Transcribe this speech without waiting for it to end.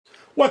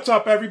What's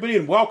up, everybody,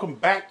 and welcome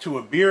back to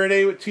A Beer A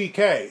Day with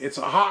TK. It's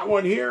a hot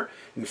one here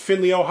in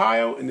Findlay,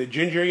 Ohio, and the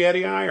Ginger Yeti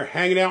and I are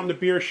hanging out in the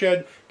beer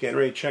shed, getting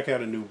ready to check out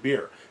a new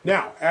beer.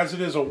 Now, as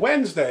it is a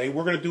Wednesday,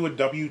 we're going to do a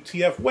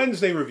WTF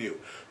Wednesday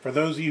review. For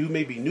those of you who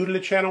may be new to the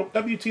channel,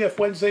 WTF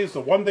Wednesday is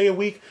the one day a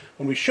week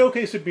when we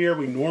showcase a beer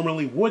we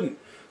normally wouldn't.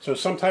 So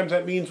sometimes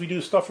that means we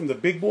do stuff from the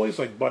big boys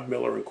like Bud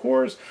Miller and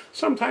Coors.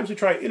 Sometimes we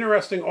try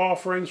interesting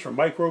offerings from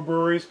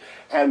microbreweries.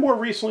 And more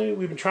recently,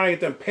 we've been trying to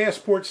get them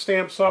passport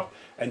stamps up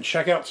and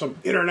check out some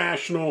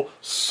international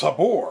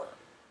sabor.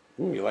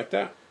 You like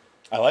that?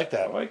 I like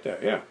that. I like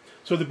that, yeah.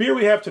 So the beer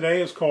we have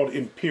today is called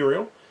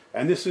Imperial.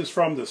 And this is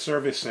from the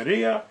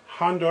Cervecería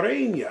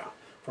Hondureña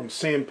from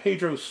San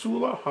Pedro,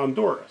 Sula,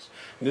 Honduras.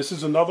 And this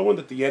is another one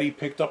that the Yeti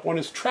picked up on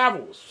his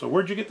travels. So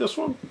where'd you get this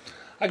one?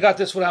 I got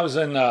this when I was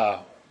in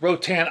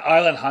Rotan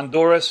Island,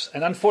 Honduras,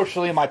 and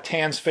unfortunately my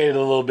tan's faded a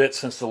little bit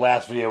since the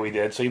last video we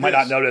did, so you might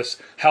not notice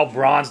how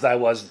bronzed I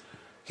was.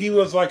 He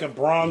was like a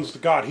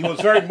bronzed god. He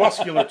was very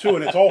muscular too,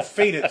 and it's all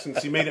faded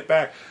since he made it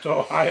back to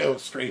Ohio,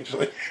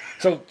 strangely.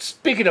 So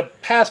speaking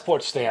of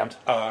passport stamped,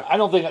 I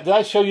don't think, did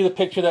I show you the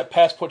picture of that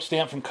passport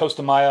stamp from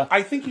Costa Maya?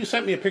 I think you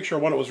sent me a picture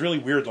of one that was really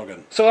weird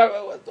looking.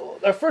 So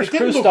our first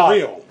cruise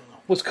stop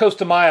was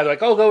Costa Maya. They're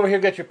like, oh, go over here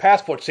and get your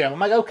passport stamp. I'm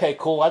like, okay,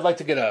 cool. I'd like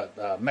to get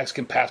a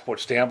Mexican passport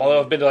stamp.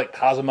 Although I've been to like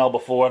Cozumel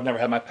before, I've never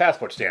had my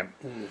passport stamp.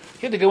 You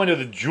had to go into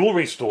the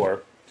jewelry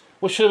store,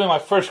 which should have been my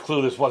first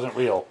clue this wasn't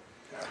real.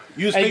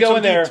 You just go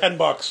in there,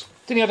 $10.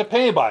 Didn't you have to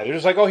pay anybody. They're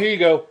just like, oh, here you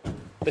go.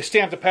 They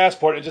stamped the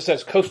passport. It just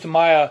says Costa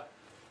Maya,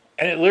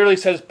 and it literally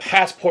says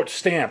passport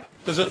stamp.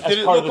 Did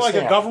it look like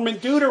a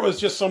government dude, or was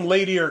it just some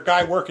lady or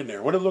guy working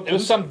there? What did it look like? It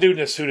was some dude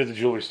in a suit at the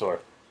jewelry store.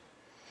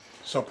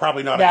 So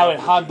probably not. Now in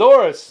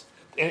Honduras,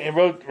 in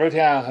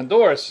Rotan,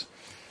 Honduras,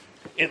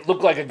 it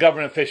looked like a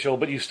government official,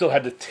 but you still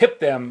had to tip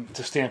them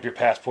to stamp your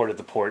passport at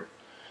the port.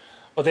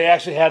 But they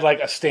actually had like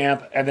a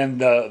stamp and then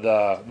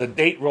the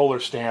date roller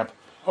stamp.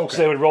 Okay.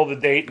 So they would roll the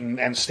date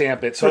and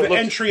stamp it. So for the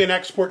entry and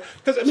export.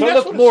 So it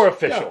looked more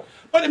official.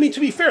 Yeah. But I mean, to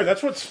be fair,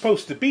 that's what it's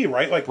supposed to be,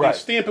 right? Like they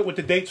stamp it with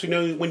the date so you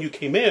know when you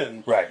came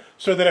in. Right.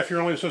 So that if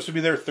you're only supposed to be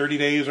there 30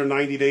 days or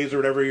 90 days or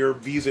whatever your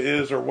visa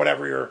is or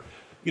whatever your,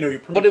 your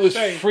permit. But it was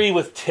free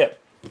with tip.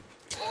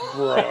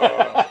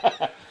 Bro.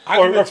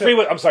 or free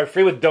with, I'm sorry,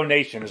 free with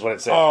donation is what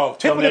it said. Oh,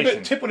 tip would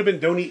have been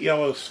don't eat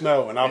yellow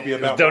snow, and I'll be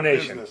about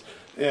donation. My business.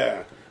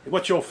 Yeah.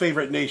 What's your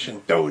favorite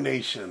nation?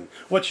 Donation.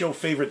 What's your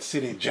favorite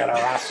city?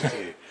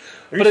 Generosity.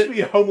 There used to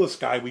be a homeless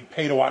guy we'd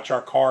pay to watch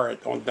our car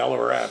on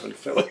Delaware Ave in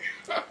Philly.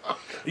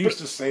 He used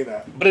to say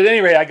that. But at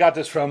any rate, I got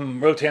this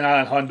from Rotan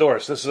Island,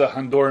 Honduras. This is a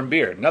Honduran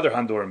beer, another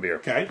Honduran beer.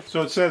 Okay,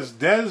 so it says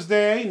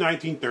Desde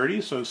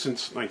 1930, so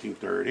since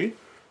 1930.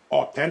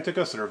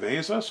 Auténtica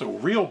cerveza, so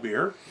real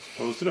beer, as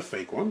opposed to the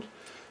fake one.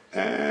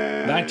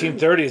 And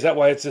 1930, is that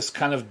why it's this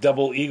kind of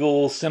double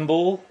eagle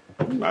symbol?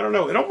 I don't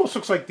know. It almost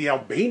looks like the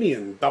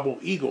Albanian double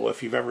eagle,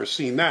 if you've ever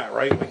seen that,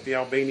 right? Like the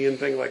Albanian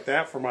thing like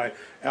that for my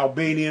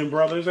Albanian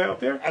brothers out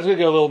there. I was going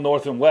to go a little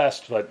north and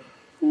west, but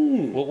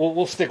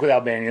we'll stick with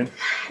Albanian.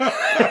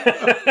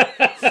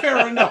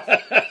 Fair enough.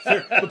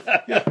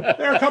 Yeah,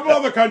 there are a couple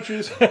other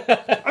countries.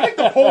 I think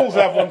the Poles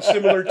have one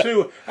similar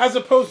too, as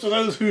opposed to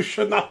those who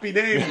should not be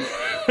named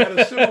had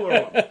a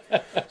similar one.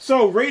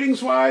 So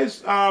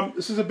ratings-wise,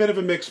 this is a bit of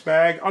a mixed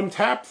bag.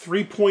 Untappd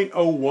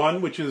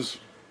 3.01, which is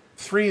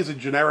 3 is a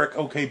generic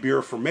okay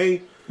beer for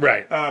me.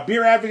 Right.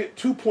 Beer Advocate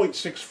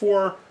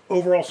 2.64,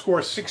 overall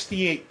score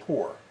 68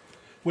 pour,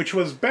 which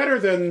was better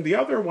than the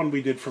other one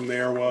we did from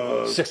there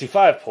was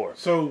 65 pour.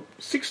 So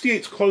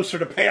 68's closer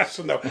to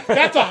passing though.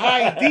 That's a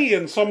high D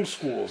in some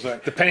schools.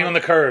 Depending on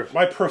the curve.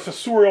 My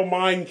professorial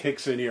mind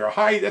kicks in here.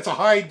 That's a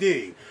high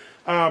D.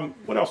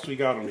 What else do we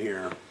got on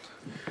here?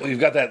 Well, you've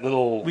got that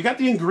little... We got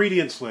the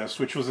ingredients list,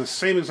 which was the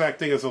same exact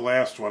thing as the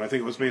last one. I think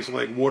it was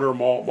basically like water,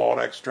 malt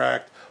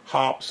extract,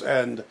 hops,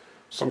 and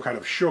some kind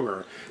of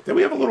sugar. Then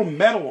we have a little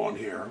medal on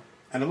here,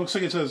 and it looks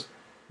like it says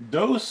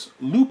Dos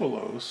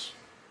Lúpulos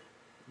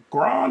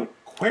Gran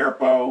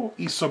Cuerpo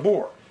y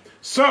Sabor.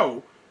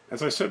 So,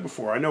 as I said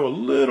before, I know a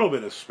little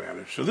bit of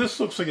Spanish. So this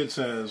looks like it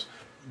says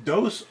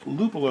Dos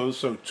Lúpulos,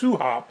 so 2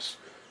 hops,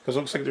 because it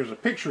looks like there's a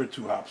picture of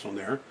 2 hops on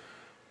there.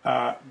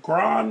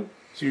 Gran,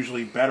 it's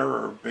usually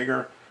better or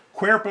bigger.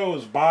 Cuerpo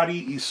is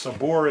body, y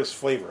Sabor is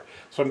flavor.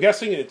 So I'm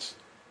guessing it's,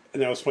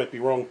 now this might be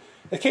wrong,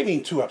 it can't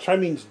mean 2 hops. It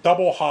means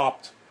double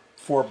hopped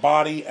for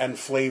body and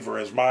flavor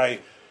as my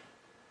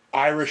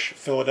Irish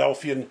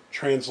Philadelphian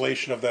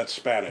translation of that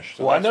Spanish.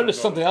 So well, I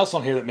noticed something else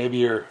on here that maybe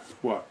your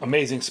what?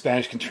 Amazing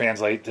Spanish can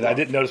translate that I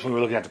didn't notice when we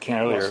were looking at the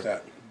can earlier. What's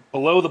that?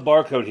 Below the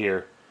barcode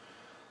here,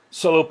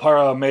 solo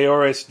para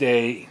mayores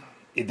de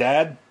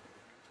edad.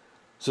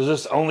 So is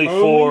this only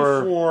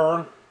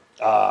for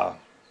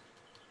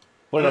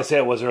what did I say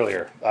it was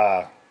earlier?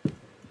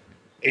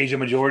 Asian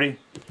majority?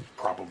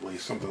 Probably,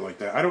 something like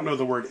that. I don't know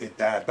the word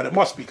edad, but it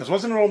must be, because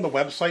wasn't it on the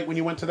website when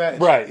you went to that?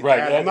 Right.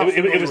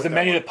 It was the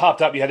menu that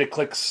popped up. You had to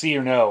click C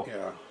or no.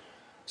 Yeah.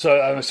 So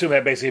I'm assuming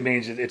that basically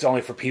means it's only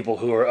for people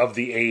who are of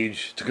the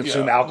age to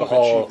consume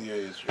alcohol the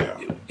age,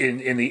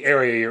 in the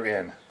area you're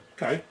in.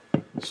 Okay.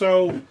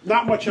 So,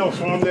 not much else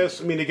on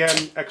this. I mean,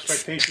 again,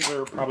 expectations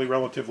are probably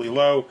relatively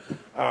low.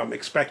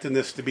 Expecting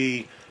this to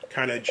be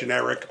kind of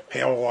generic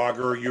pale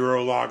lager,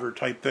 Euro lager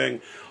type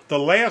thing. The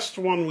last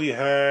one we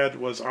had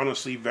was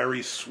honestly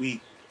very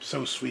sweet.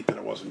 So sweet that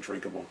it wasn't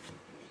drinkable.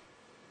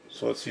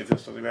 So let's see if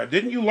this doesn't matter.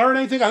 Didn't you learn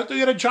anything? I thought you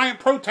had a giant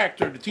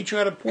protector to teach you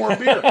how to pour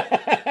beer.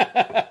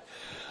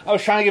 I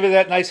was trying to give it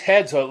that nice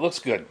head so it looks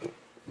good.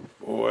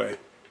 Boy,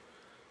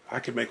 I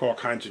could make all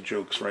kinds of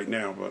jokes right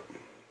now, but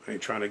I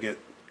ain't trying to get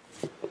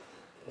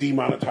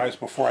demonetized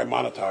before I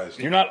monetize.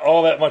 You're not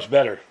all that much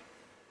better.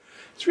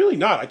 It's really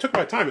not. I took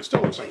my time. It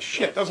still looks like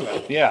shit, doesn't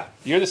it? Yeah,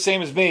 you're the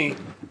same as me,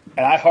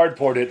 and I hard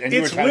poured it, and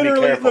you were trying to be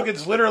careful. Look,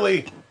 it's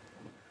literally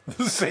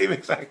the same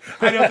exact.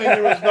 I don't think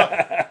there was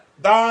no.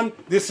 Don,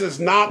 this is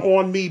not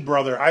on me,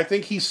 brother. I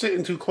think he's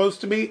sitting too close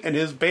to me, and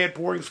his bad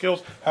pouring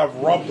skills have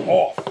rubbed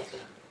off.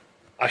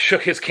 I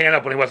shook his can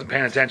up when he wasn't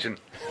paying attention.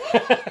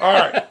 All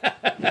right.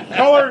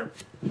 Color,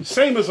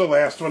 same as the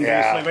last one,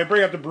 Yeah. basically. If I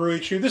bring up the brew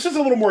issue, this is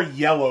a little more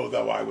yellow,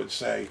 though, I would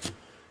say.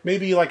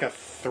 Maybe like a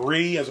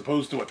 3 as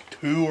opposed to a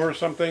 2 or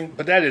something.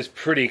 But that is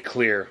pretty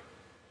clear.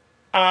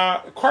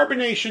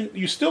 Carbonation,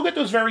 you still get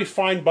those very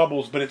fine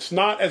bubbles, but it's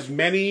not as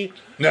many.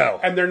 No.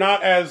 And they're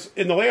not as...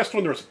 In the last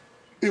one,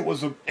 it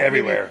was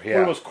everywhere, one of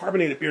the most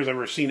carbonated beers I've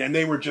ever seen, and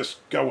they were just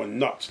going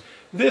nuts.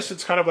 This,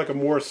 it's kind of like a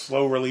more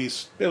slow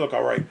release. They look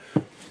all right.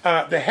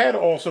 The head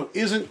also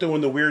isn't doing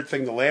the weird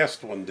thing the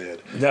last one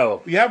did.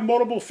 No. You have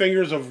multiple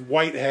fingers of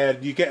white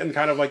head. You get in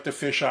kind of like the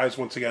fish eyes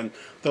once again.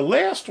 The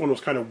last one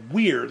was kind of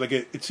weird. Like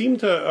it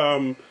seemed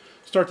to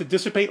start to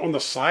dissipate on the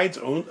sides.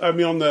 On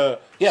the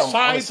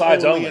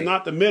sides only, and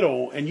not the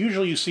middle. And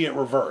usually you see it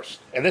reversed.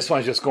 And this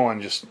one's just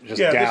going just down.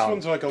 This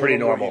one's like a pretty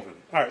little normal. more even.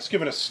 All right, let's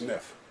give it a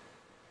sniff.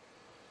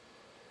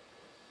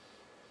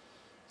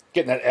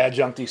 Getting that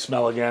adjuncty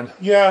smell again.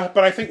 Yeah,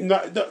 but I think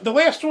the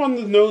last one,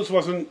 the nose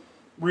wasn't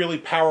really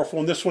powerful,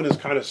 and this one is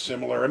kind of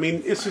similar. I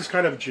mean, this is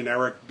kind of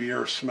generic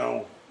beer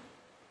smell.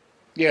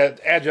 Yeah,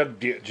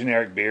 adjunct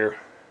generic beer.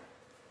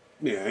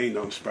 Yeah, ain't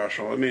nothing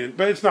special. I mean,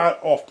 but it's not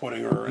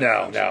off-putting or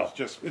anything. No. It's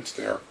just, it's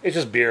there. It's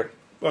just beer.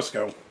 Let's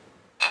go.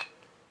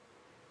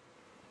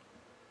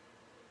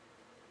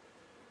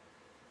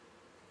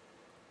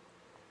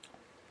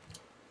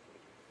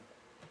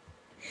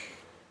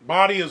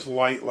 Body is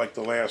light like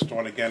the last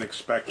one. Again,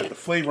 expected. The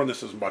flavor on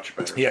this is much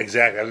better. Yeah,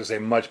 exactly. I was going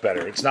to say much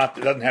better. It's not.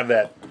 It doesn't have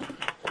that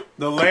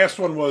The last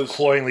one was...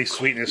 cloyingly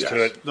sweetness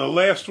to it. The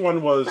last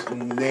one was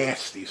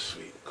nasty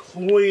sweet.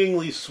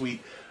 Cloyingly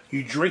sweet.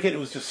 You drink it, it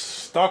was just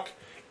stuck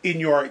in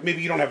your...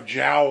 Maybe you don't have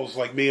jowls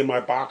like me and my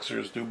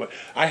boxers do, but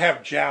I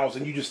have jowls,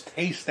 and you just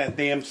taste that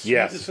damn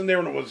sweetness in there,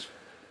 and it was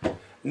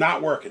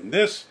not working.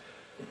 This,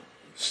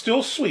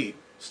 still sweet.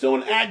 Still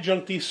an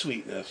adjuncty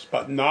sweetness,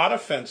 but not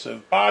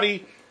offensive.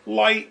 Body,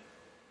 light.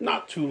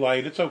 Not too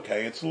light. It's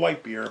okay. It's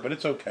light beer, but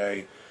it's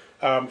okay.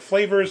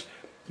 Flavors,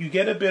 you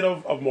get a bit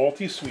of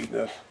malty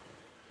sweetness.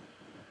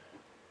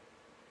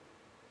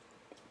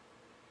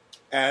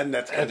 And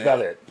that's about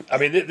it. I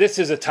mean, this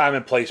is a time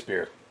and place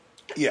beer.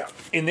 Yeah.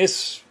 In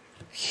this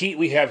heat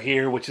we have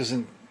here, which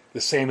isn't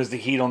the same as the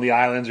heat on the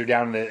islands or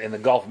down in the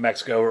Gulf of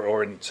Mexico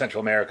or in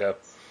Central America,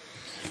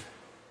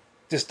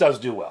 this does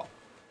do well.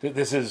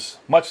 This is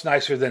much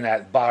nicer than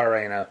that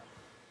Bararena.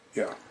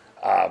 Yeah.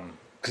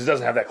 Because it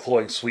doesn't have that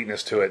cloying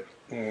sweetness to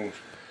it.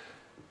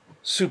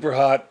 Super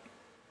hot.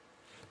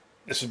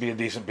 This would be a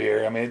decent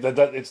beer. I mean,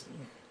 it's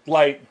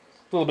light,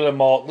 a little bit of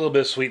malt, a little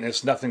bit of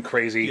sweetness, nothing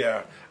crazy.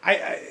 Yeah.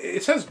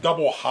 It says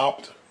double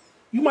hopped.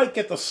 You might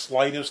get the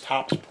slightest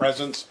hops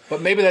presence.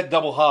 But maybe that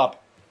double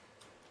hop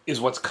is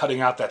what's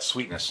cutting out that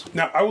sweetness.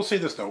 Now, I will say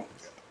this, though.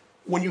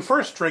 When you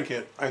first drink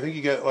it, I think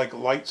you get like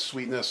light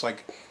sweetness,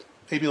 like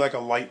maybe like a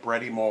light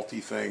bready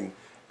malty thing,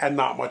 and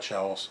not much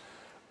else.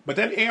 But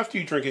then after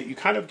you drink it, you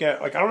kind of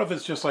get, like, I don't know if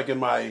it's just like in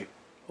my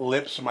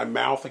lips or my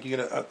mouth, like you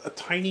get a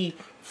tiny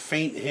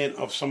faint hint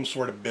of some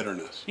sort of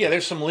bitterness. Yeah,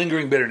 there's some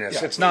lingering bitterness.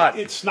 Yeah,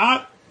 It's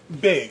not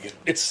big.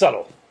 It's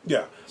subtle.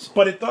 Yeah,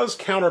 but it does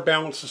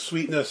counterbalance the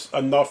sweetness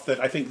enough that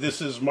I think this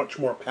is much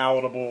more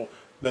palatable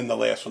than the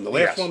last one. The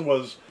last one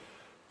was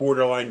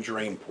borderline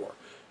drain pour.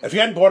 If you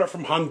hadn't bought it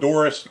from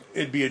Honduras,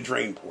 it'd be a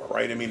drain pour,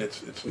 right? I mean,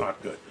 it's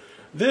not good.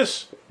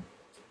 This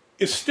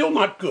is still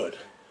not good,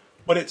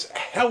 but it's a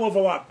hell of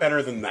a lot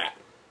better than that.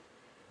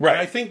 Right. And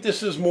I think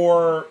this is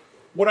more...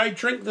 Would I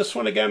drink this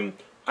one again?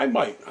 I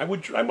might. I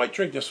might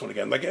drink this one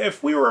again. Like,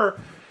 if you're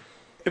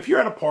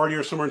at a party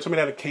or somewhere and somebody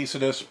had a case of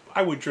this,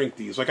 I would drink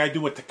these. Like I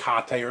do with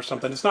Tecate or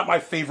something. It's not my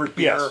favorite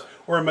beer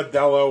or a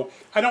Modelo.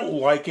 I don't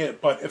like it,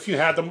 but if you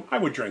had them, I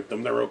would drink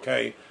them. They're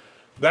okay.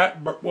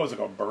 That, what was it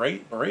called?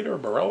 Barreta or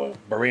Barella?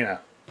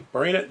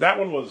 Barrena. That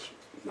one was,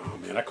 no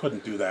man, I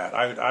couldn't do that.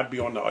 I'd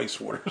be on the ice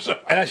water. So.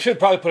 And I should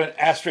probably put an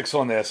asterisk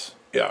on this.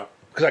 Yeah.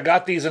 Because I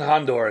got these in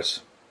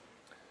Honduras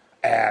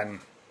and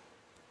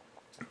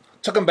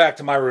took them back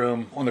to my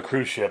room on the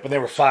cruise ship, and they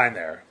were fine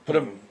there. Put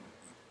them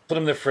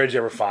in the fridge, they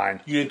were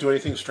fine. You didn't do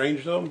anything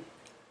strange to them?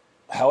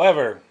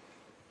 However,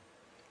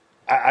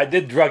 I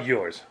did drug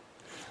yours.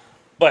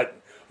 But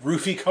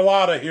Roofie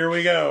colada, here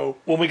we go.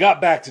 when we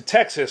got back to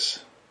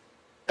Texas,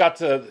 got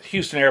to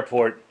Houston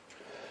Airport,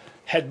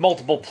 had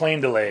multiple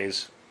plane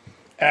delays,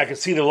 and I could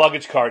see the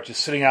luggage cart just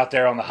sitting out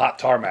there on the hot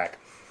tarmac.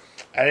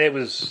 And it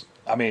was,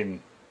 I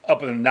mean,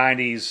 up in the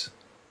 90s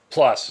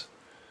plus.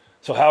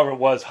 So however it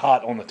was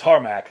hot on the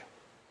tarmac,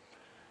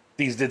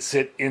 these did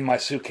sit in my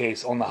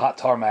suitcase on the hot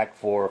tarmac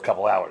for a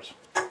couple hours.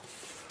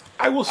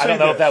 I will say I don't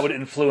know this. if that would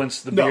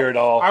influence the beer at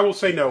all. I will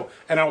say no,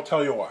 and I'll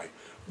tell you why.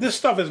 This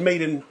stuff is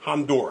made in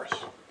Honduras,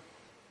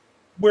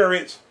 where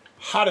it's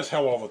hot as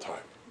hell all the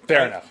time.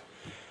 Fair enough.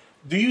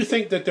 Do you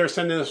think that they're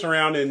sending this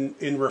around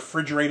in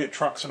refrigerated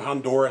trucks in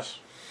Honduras?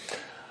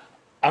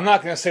 I'm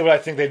not going to say what I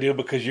think they do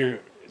because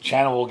your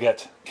channel will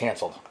get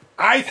canceled.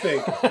 I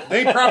think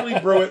they probably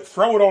brew it,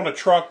 throw it on a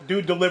truck,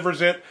 dude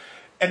delivers it,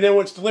 and then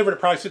when it's delivered, it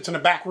probably sits in a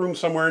back room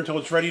somewhere until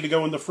it's ready to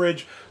go in the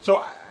fridge.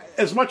 So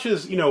as much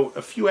as, you know,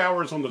 a few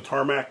hours on the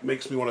tarmac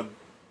makes me want to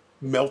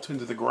melt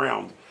into the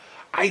ground,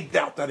 I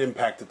doubt that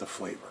impacted the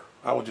flavor.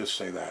 I will just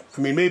say that.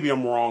 I mean, maybe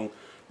I'm wrong.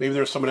 Maybe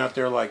there's someone out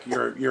there like,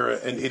 you're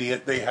an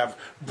idiot. They have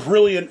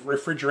brilliant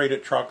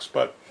refrigerated trucks,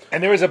 but...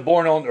 And there is a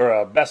born on, or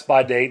a Best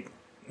By date,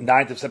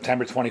 9th of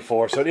September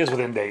 24, so it is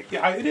within date.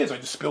 Yeah, it is. I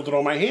just spilled it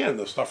on my hand,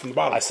 the stuff from the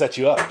bottom. I set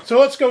you up. So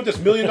let's go with this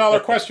 $1 million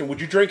question. Would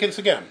you drink this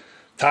again?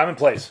 Time and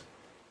place.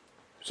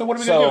 So what are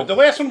we going to do? The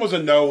last one was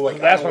a no. Like,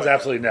 the last one's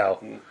absolutely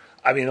no.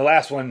 I mean, the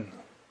last one,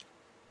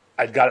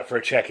 I got it for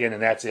a check-in,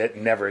 and that's it.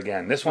 Never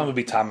again. This one would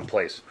be time and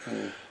place.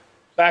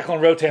 Back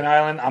on Rotan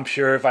Island, I'm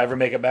sure if I ever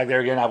make it back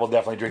there again, I will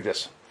definitely drink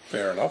this.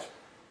 Fair enough.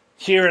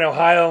 Here in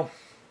Ohio,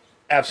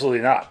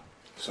 absolutely not.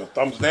 So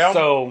thumbs down?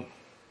 So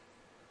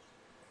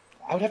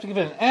I would have to give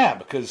it an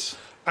because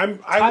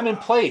time and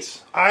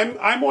place. I'm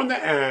on the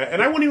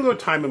and I wouldn't even go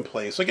time and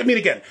place. Like, I mean,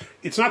 again,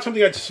 it's not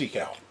something I'd seek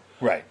out.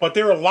 Right. But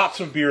there are lots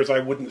of beers I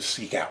wouldn't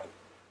seek out.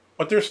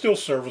 But they're still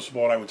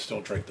serviceable, and I would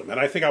still drink them. And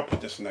I think I'll put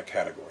this in that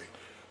category.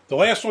 The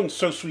last one's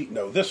so sweet,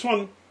 no. This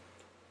one,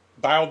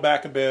 dialed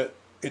back a bit.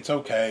 It's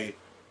okay.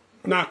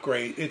 Not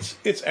great. It's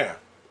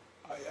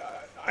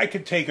I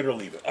could take it or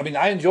leave it. I mean,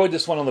 I enjoyed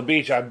this one on the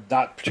beach. I'm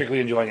not particularly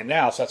enjoying it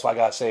now, so that's why I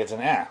got to say it's an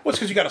Well, it's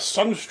because you got a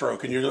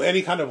sunstroke, and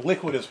any kind of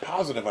liquid is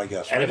positive, I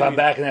guess. Right? And if I'm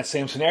back in that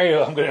same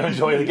scenario, I'm going to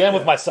enjoy it again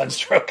with my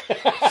sunstroke.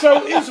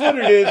 So is what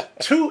it is.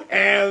 2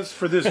 ahs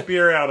for this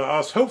beer out of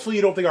us. Hopefully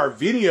you don't think our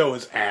video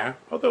is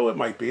although it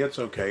might be. It's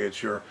okay.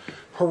 It's your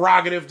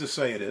prerogative to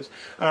say it is.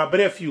 But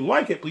if you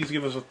like it, please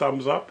give us a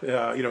thumbs up.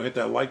 Hit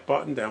that like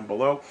button down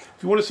below. If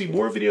you want to see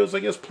more videos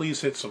like this,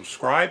 please hit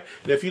subscribe.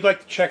 And if you'd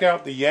like to check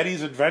out the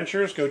Yeti's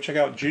adventures, go check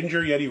out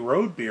Ginger Yeti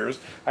Road Beers.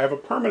 I have a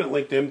permanent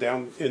link to them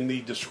down in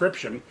the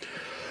description.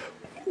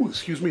 Ooh,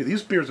 excuse me.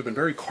 These beers have been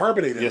very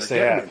carbonated. Yes, they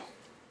have.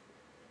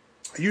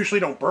 I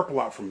usually don't burp a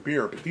lot from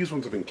beer, but these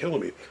ones have been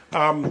killing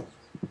me.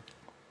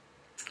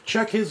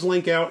 Check his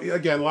link out.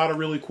 Again, a lot of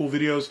really cool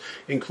videos,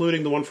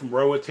 including the one from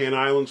Roatan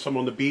Island, some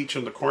on the beach,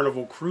 and the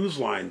Carnival Cruise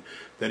Line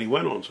that he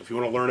went on. So if you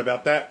want to learn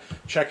about that,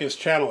 check his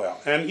channel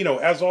out. And,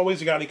 as always,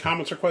 you got any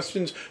comments or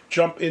questions,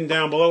 jump in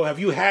down below. Have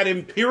you had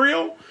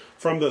Imperial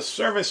from the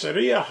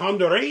Cervecería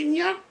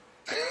Hondureña?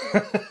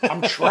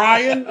 I'm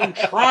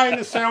trying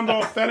to sound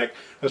authentic.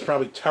 That's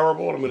probably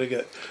terrible, and I'm going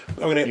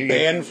to get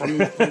banned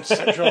from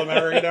Central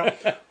America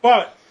now.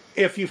 But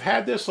if you've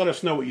had this, let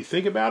us know what you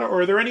think about it.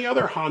 Or are there any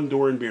other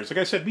Honduran beers? Like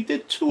I said, we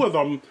did 2 of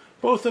them.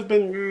 Both have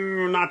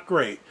been not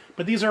great.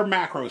 But these are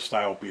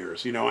macro-style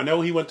beers. I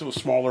know he went to a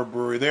smaller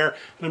brewery there,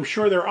 and I'm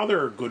sure there are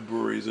other good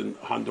breweries in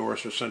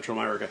Honduras or Central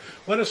America.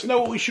 Let us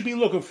know what we should be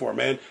looking for,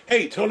 man.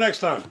 Hey, till next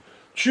time.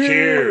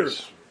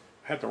 Cheers!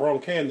 Had the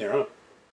wrong can there, huh?